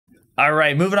All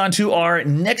right, moving on to our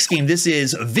next game. This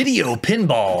is Video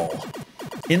Pinball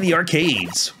in the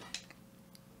arcades.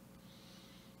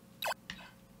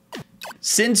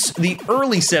 Since the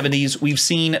early 70s, we've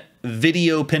seen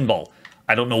video pinball.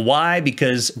 I don't know why,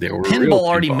 because pinball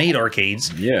already made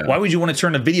arcades. Yeah. Why would you want to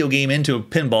turn a video game into a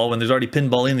pinball when there's already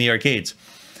pinball in the arcades?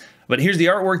 But here's the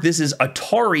artwork. This is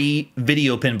Atari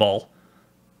Video Pinball.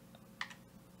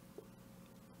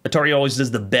 Atari always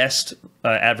does the best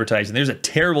advertising. There's a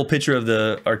terrible picture of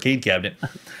the arcade cabinet.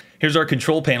 Here's our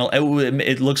control panel.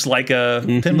 It looks like a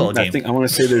pinball game. I want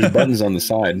to say there's buttons on the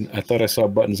side. I thought I saw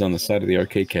buttons on the side of the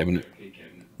arcade cabinet.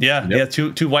 Yeah, yeah,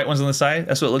 two white ones on the side.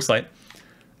 That's what it looks like.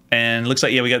 And it looks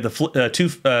like, yeah, we got the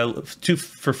two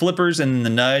for flippers and the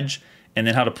nudge, and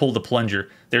then how to pull the plunger.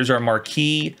 There's our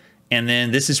marquee, and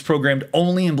then this is programmed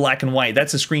only in black and white.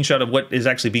 That's a screenshot of what is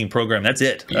actually being programmed. That's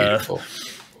it. Beautiful.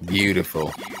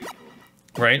 Beautiful.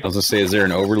 Right? I was going to say, is there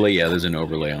an overlay? Yeah, there's an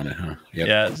overlay on it, huh? Yep.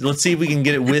 Yeah, let's see if we can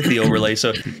get it with the overlay.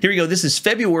 So here we go. This is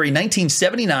February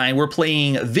 1979. We're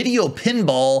playing Video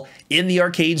Pinball in the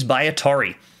arcades by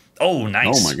Atari. Oh,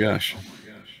 nice. Oh, my gosh.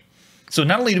 So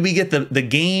not only do we get the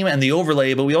game and the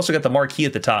overlay, but we also got the marquee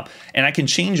at the top. And I can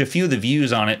change a few of the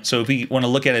views on it. So if we want to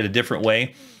look at it a different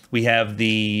way, we have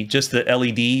just the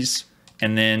LEDs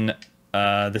and then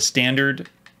the standard.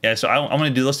 Yeah, so I'm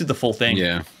going to let's do the full thing.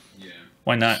 Yeah.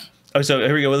 Why not? Oh, so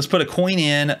here we go. Let's put a coin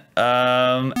in.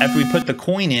 After we put the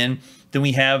coin in, then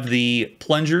we have the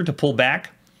plunger to pull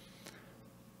back,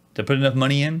 to put enough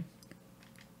money in.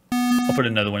 I'll put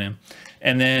another one in.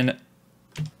 And then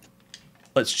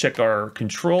let's check our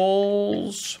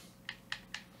controls.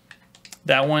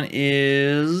 That one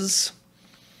is...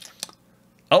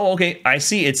 Oh, okay. I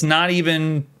see. It's not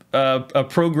even a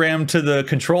program to the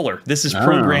controller. This is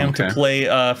programmed to play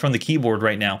from the keyboard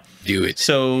right now. Do it.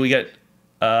 So we got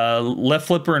left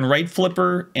flipper and right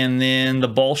flipper, and then the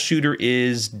ball shooter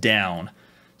is down.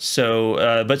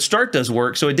 So, but start does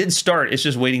work. So it did start. It's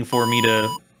just waiting for me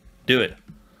to do it.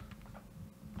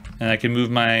 And I can move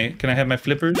my... Can I have my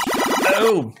flippers?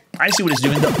 Oh, I see what it's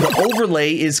doing. The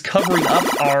overlay is covering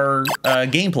up our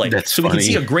gameplay. That's so funny. We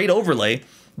can see a great overlay,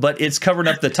 but it's covering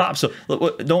up the top. So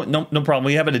no problem.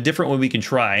 We have it a different way we can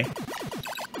try.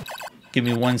 Give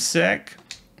me 1 sec.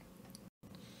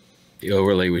 The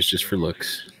overlay was just for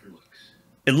looks.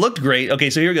 It looked great. Okay,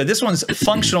 so here we go. This one's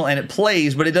functional and it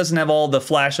plays, but it doesn't have all the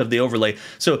flash of the overlay.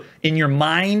 So in your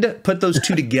mind, put those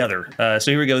two together.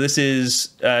 So here we go. This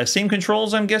is same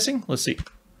controls, I'm guessing. Let's see.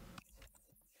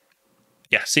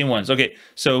 Yeah, same ones. Okay,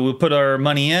 so we'll put our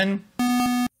money in.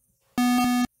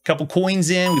 Couple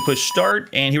coins in. We push start,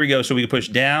 and here we go. So we can push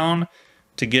down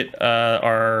to get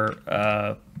our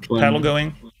paddle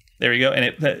going. There we go, and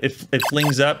it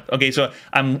flings up. Okay, so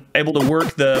I'm able to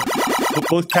work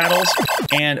both paddles,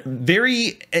 and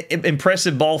very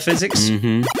impressive ball physics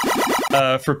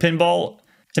for pinball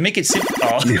to make it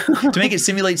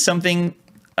simulate something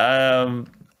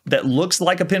that looks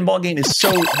like a pinball game is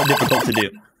so difficult to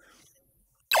do.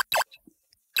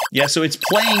 Yeah, so it's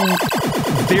playing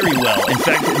very well. In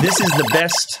fact, this is the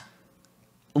best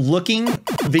looking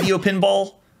video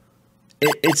pinball.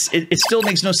 It still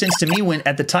makes no sense to me when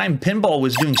at the time pinball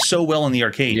was doing so well in the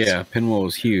arcades. Yeah, pinball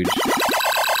was huge.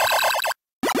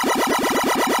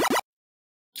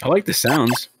 I like the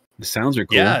sounds. The sounds are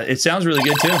cool. Yeah, it sounds really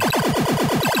good too.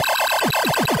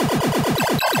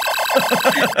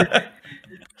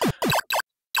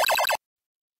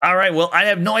 All right, well, I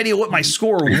have no idea what my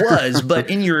score was,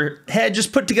 but in your head,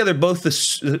 just put together both the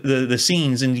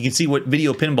scenes, and you can see what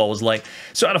video pinball was like.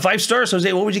 So out of 5 stars,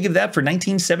 Jose, what would you give that for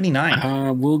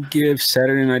 1979? We'll give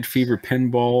Saturday Night Fever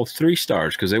Pinball 3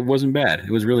 stars, because it wasn't bad.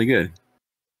 It was really good.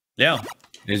 Yeah.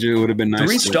 It would have been nice.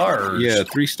 3 stars? Yeah,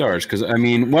 3 stars, because, I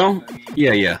mean, well,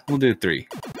 yeah, we'll do 3.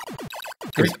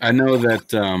 I know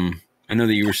that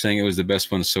you were saying it was the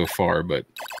best one so far, but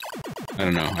I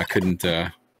don't know. I couldn't...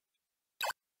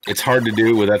 It's hard to do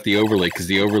it without the overlay, because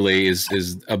the overlay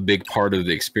is a big part of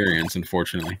the experience,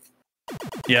 unfortunately.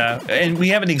 Yeah, and we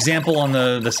have an example on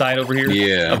the side over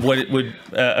here of what it would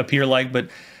appear like, but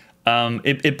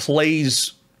it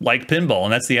plays like pinball,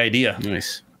 and that's the idea.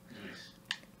 Nice.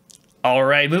 All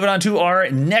right, moving on to our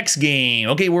next game.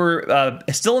 Okay, we're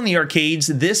still in the arcades.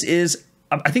 This is,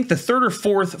 I think, the 3rd or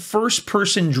 4th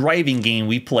first-person driving game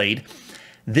we played.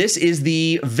 This is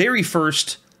the very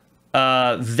first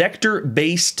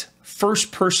vector-based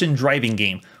first-person driving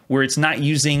game where it's not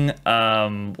using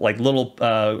like little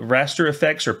raster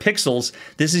effects or pixels.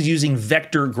 This is using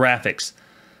vector graphics.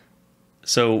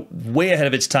 So way ahead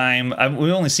of its time.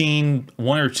 We've only seen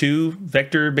 1 or 2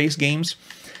 vector-based games.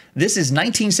 This is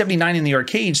 1979 in the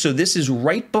arcade, so this is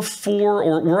right before,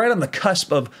 or we're right on the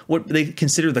cusp of what they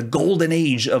consider the golden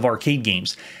age of arcade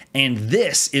games. And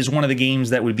this is one of the games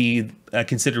that would be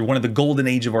considered one of the golden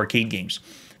age of arcade games.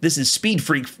 This is Speed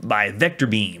Freak by Vector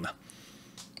Beam.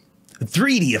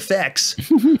 3D effects.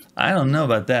 I don't know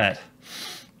about that.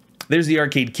 There's the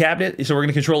arcade cabinet. So we're going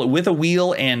to control it with a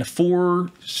wheel and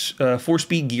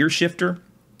four-speed gear shifter.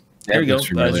 There we go.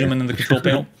 Zoom in the control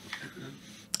panel.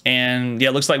 And yeah,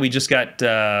 it looks like we just got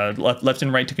left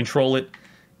and right to control it.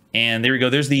 And there we go.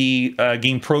 There's the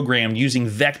game programmed using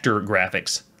vector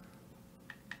graphics.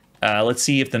 Let's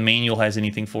see if the manual has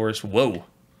anything for us. Whoa.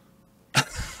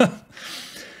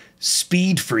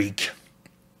 Speed Freak.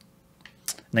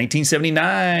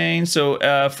 1979.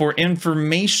 So for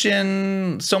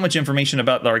information, so much information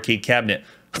about the arcade cabinet.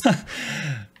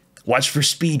 Watch for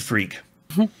Speed Freak.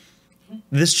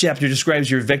 This chapter describes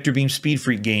your Vector Beam Speed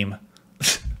Freak game.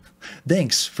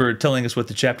 Thanks for telling us what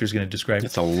the chapter is going to describe.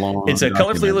 It's a long It's a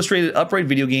document. colorfully illustrated upright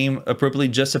video game appropriately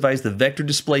justifies the vector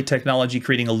display technology,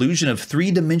 creating illusion of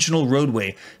three-dimensional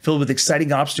roadway filled with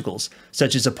exciting obstacles,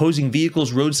 such as opposing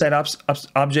vehicles, roadside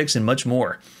objects, and much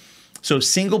more. So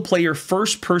single-player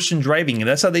first-person driving, and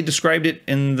that's how they described it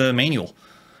in the manual.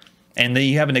 And then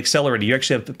you have an accelerator. You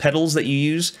actually have pedals that you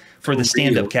use for the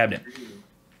stand-up cabinet.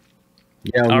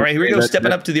 Yeah. All right, here we go,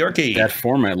 stepping up to the arcade. That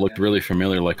format looked really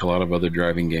familiar, like a lot of other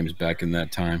driving games back in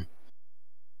that time.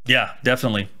 Yeah,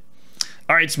 definitely.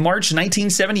 All right, it's March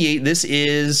 1978. This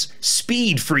is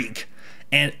Speed Freak.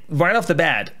 And right off the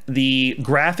bat, the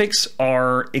graphics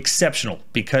are exceptional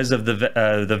because of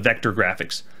the vector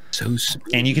graphics. So smooth.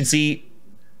 And you can see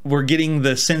we're getting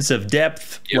the sense of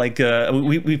depth. Yep. Like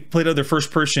we played other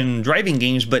first-person driving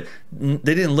games, but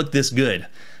they didn't look this good.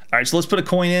 All right, so let's put a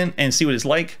coin in and see what it's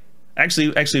like.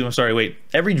 Actually, I'm sorry, wait.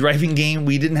 Every driving game,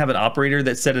 we didn't have an operator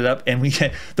that set it up, and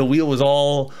the wheel was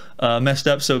all messed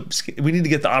up, so we need to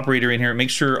get the operator in here and make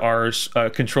sure our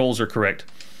controls are correct.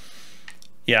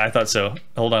 Yeah, I thought so.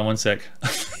 Hold on one sec.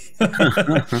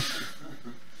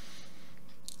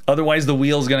 Otherwise, the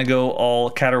wheel's going to go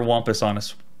all catterwampus on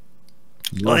us.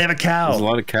 Oh, they have a cow. There's a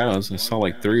lot of cows. I saw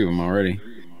like 3 of them already.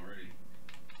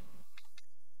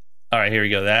 All right, here we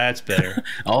go. That's better.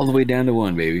 All the way down to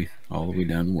 1, baby. All the way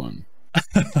down to 1.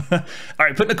 All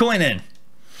right, putting a coin in.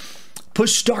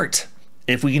 Push start.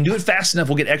 If we can do it fast enough,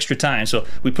 we'll get extra time. So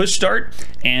we push start,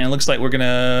 and it looks like we're going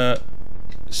to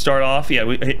start off. Yeah,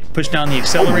 we push down the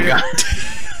accelerator. Oh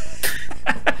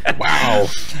my God. Wow.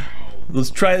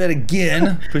 Let's try that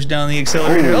again. Push down the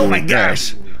accelerator. Oh my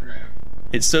gosh.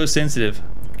 It's so sensitive.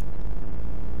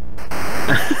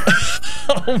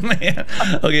 Oh man.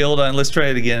 Okay, hold on. Let's try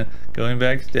it again. Going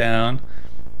back down.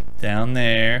 Down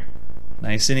there.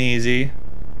 Nice and easy.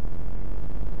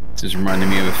 This is reminding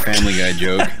me of a Family Guy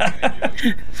joke.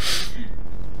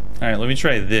 All right, let me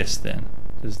try this then.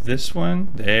 Does this one?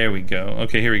 There we go.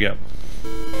 Okay, here we go.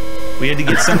 We had to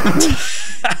get something.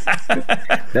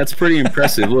 That's pretty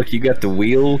impressive. Look, you got the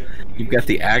wheel, you've got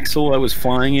the axle I was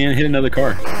flying in, hit another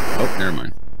car. Oh, never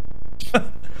mind.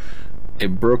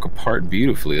 It broke apart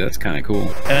beautifully. That's kind of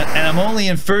cool. And I'm only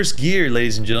in first gear,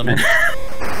 ladies and gentlemen.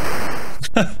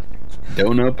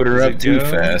 Don't open her up too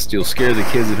fast. You'll scare the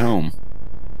kids at home.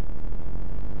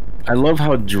 I love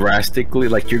how drastically,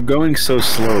 like, you're going so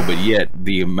slow, but yet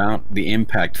the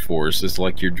impact force is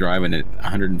like you're driving at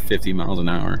 150 miles an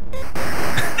hour.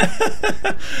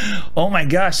 Oh my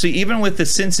gosh. So even with the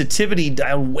sensitivity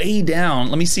dialed way down,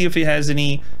 let me see if it has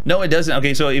any. No, it doesn't.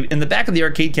 Okay, so in the back of the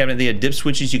arcade cabinet, they had dip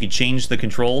switches. You could change the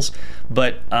controls.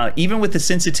 But even with the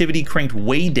sensitivity cranked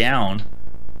way down,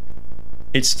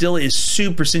 it still is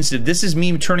super sensitive. This is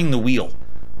me turning the wheel.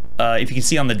 If you can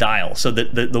see on the dial. So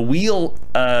the wheel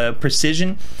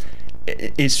precision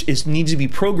needs to be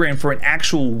programmed for an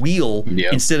actual wheel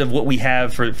instead of what we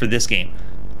have for this game.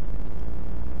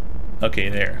 Okay,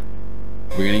 there.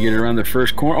 We're gonna get around the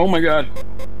first corner. Oh my God!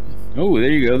 Oh,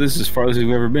 there you go. This is as far as we've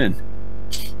ever been.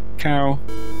 Cow.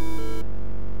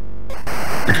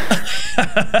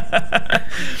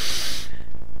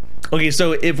 Okay,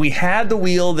 so if we had the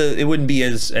wheel, it wouldn't be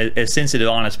as sensitive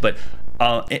on us, but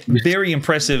very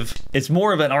impressive. It's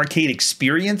more of an arcade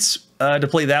experience to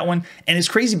play that one, and it's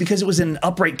crazy because it was an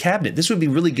upright cabinet. This would be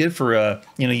really good for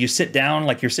you sit down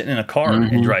like you're sitting in a car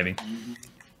and driving.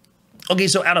 Okay,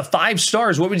 so out of 5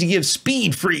 stars, what would you give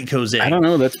Speed Freak, Jose? I don't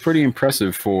know. That's pretty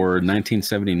impressive for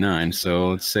 1979. So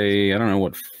let's say, I don't know,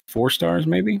 what, 4 stars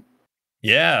maybe?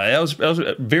 Yeah, that was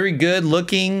very good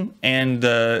looking, and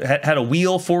had a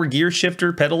wheel, 4 gear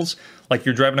shifter, pedals, like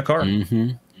you're driving a car.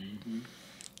 Mm-hmm.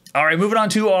 All right, moving on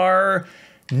to our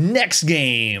next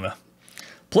game.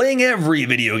 Playing every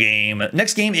video game.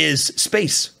 Next game is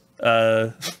Space.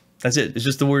 That's it. It's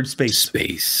just the word space.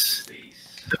 Space.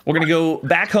 We're going to go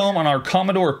back home on our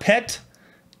Commodore PET.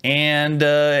 And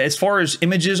as far as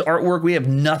images, artwork, we have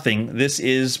nothing. This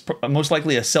is most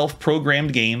likely a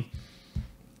self-programmed game.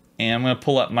 And I'm going to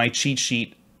pull up my cheat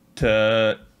sheet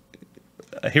to...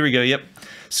 here we go, yep.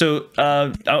 So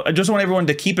I just want everyone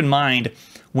to keep in mind,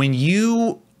 when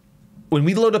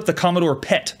we load up the Commodore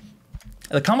PET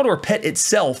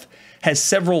itself has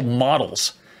several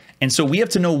models. And so we have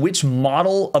to know which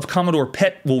model of Commodore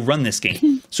PET will run this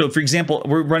game. So for example,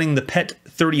 we're running the PET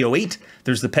 3008.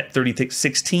 There's the PET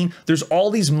 3016. There's all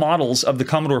these models of the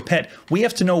Commodore PET. We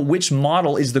have to know which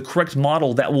model is the correct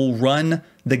model that will run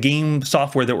the game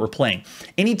software that we're playing.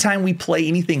 Anytime we play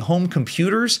anything home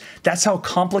computers, that's how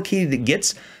complicated it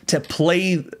gets to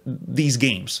play these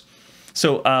games.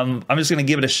 So I'm just going to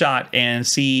give it a shot and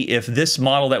see if this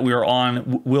model that we are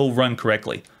on will run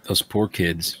correctly. Those poor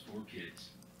kids.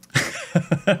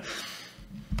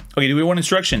 Okay, do we want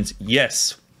instructions?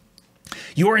 Yes.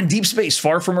 You are in deep space,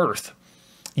 far from Earth.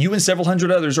 You and several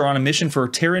hundred others are on a mission for a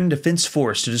Terran Defense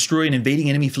Force to destroy an invading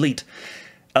enemy fleet.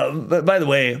 But by the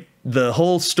way, the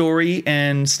whole story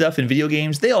and stuff in video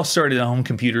games, they all started on home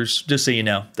computers, just so you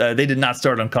know. They did not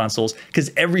start on consoles,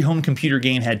 because every home computer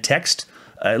game had text,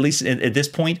 at least at this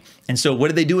point. And so what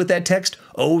did they do with that text?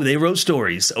 Oh, they wrote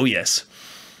stories. Oh, yes.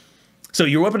 So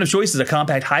your weapon of choice is a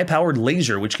compact, high-powered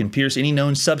laser, which can pierce any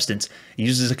known substance. It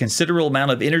uses a considerable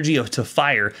amount of energy to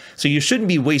fire, so you shouldn't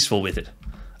be wasteful with it.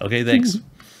 Okay, thanks.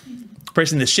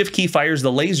 Pressing the shift key fires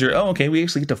the laser. Oh, okay, we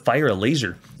actually get to fire a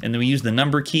laser. And then we use the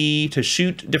number key to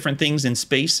shoot different things in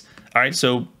space. All right,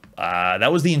 so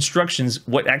that was the instructions.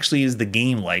 What actually is the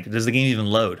game like? Does the game even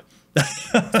load?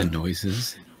 The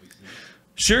noises.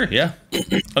 Sure, yeah.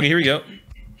 Okay, here we go.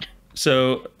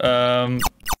 So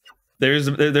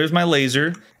there's my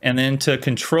laser, and then to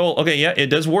control. Okay, yeah, it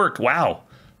does work. Wow,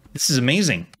 this is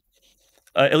amazing.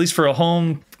 At least for a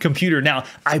home computer. Now,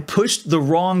 I pushed the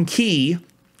wrong key,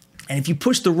 and if you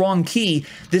push the wrong key,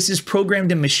 this is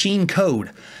programmed in machine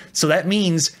code. So that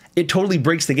means it totally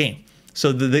breaks the game.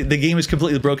 So the game is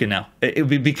completely broken now. It would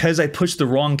be because I pushed the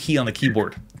wrong key on the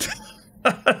keyboard.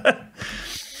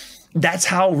 That's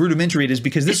how rudimentary it is,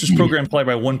 because this was programmed probably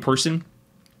by one person.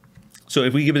 So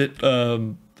if we give it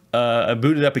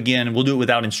boot it up again, we'll do it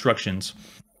without instructions.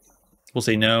 We'll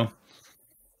say no.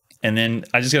 And then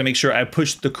I just got to make sure I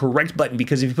push the correct button,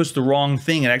 because if you push the wrong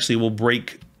thing, it actually will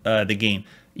break the game.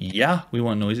 Yeah, we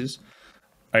want noises.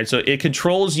 All right, so it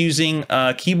controls using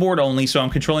keyboard only, so I'm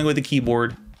controlling with the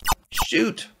keyboard.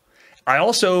 Shoot. I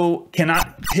also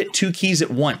cannot hit two keys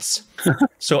at once.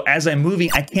 So as I'm moving,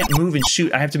 I can't move and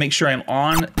shoot. I have to make sure I'm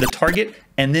on the target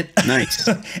and then nice.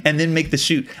 And then make the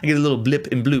shoot. I get a little blip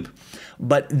and bloop.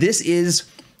 But this is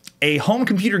a home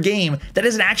computer game that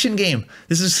is an action game.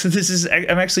 This is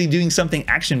I'm actually doing something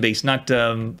action based, not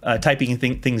typing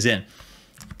things in.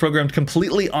 Programmed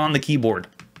completely on the keyboard.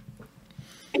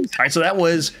 All right, so that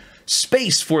was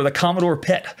Space for the Commodore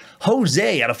PET.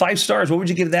 Jose, out of 5 stars, what would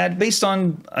you give that based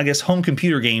on, I guess, home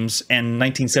computer games and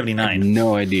 1979? I have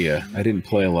no idea. I didn't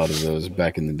play a lot of those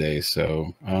back in the day,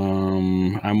 so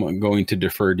I'm going to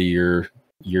defer to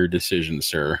your decision,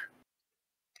 sir.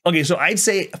 Okay, so I'd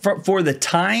say for the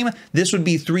time, this would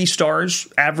be 3 stars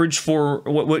average for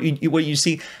what you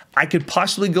see. I could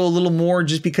possibly go a little more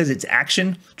just because it's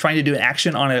action, trying to do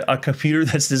action on a computer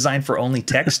that's designed for only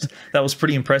text. That was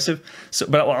pretty impressive. So,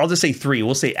 but I'll just say 3.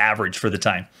 We'll say average for the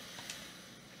time.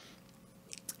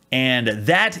 And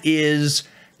that is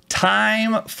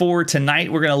time for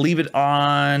tonight. We're going to leave it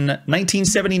on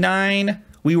 1979.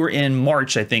 We were in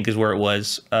March, I think, is where it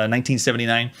was,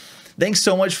 1979. Thanks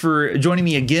so much for joining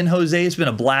me again, Jose. It's been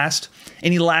a blast.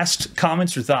 Any last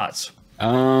comments or thoughts?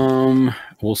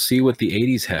 We'll see what the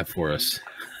 80s have for us.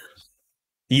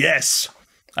 Yes.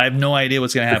 I have no idea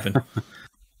what's going to happen.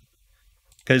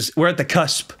 Because we're at the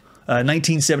cusp,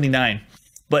 1979.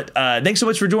 But thanks so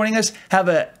much for joining us. Have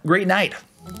a great night.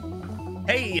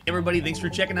 Hey everybody, thanks for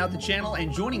checking out the channel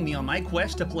and joining me on my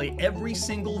quest to play every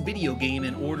single video game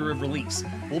in order of release.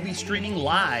 We'll be streaming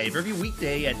live every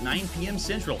weekday at 9 p.m.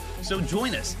 Central, so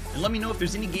join us and let me know if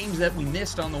there's any games that we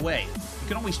missed on the way. You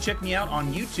can always check me out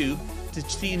on YouTube to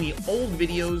see any old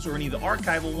videos or any of the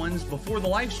archival ones before the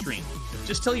live stream.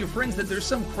 Just tell your friends that there's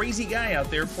some crazy guy out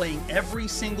there playing every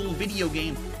single video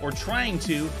game, or trying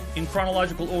to, in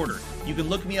chronological order. You can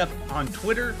look me up on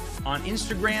Twitter, on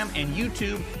Instagram, and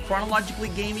YouTube. Chronologically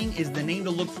Gaming is the name to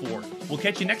look for. We'll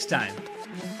catch you next time.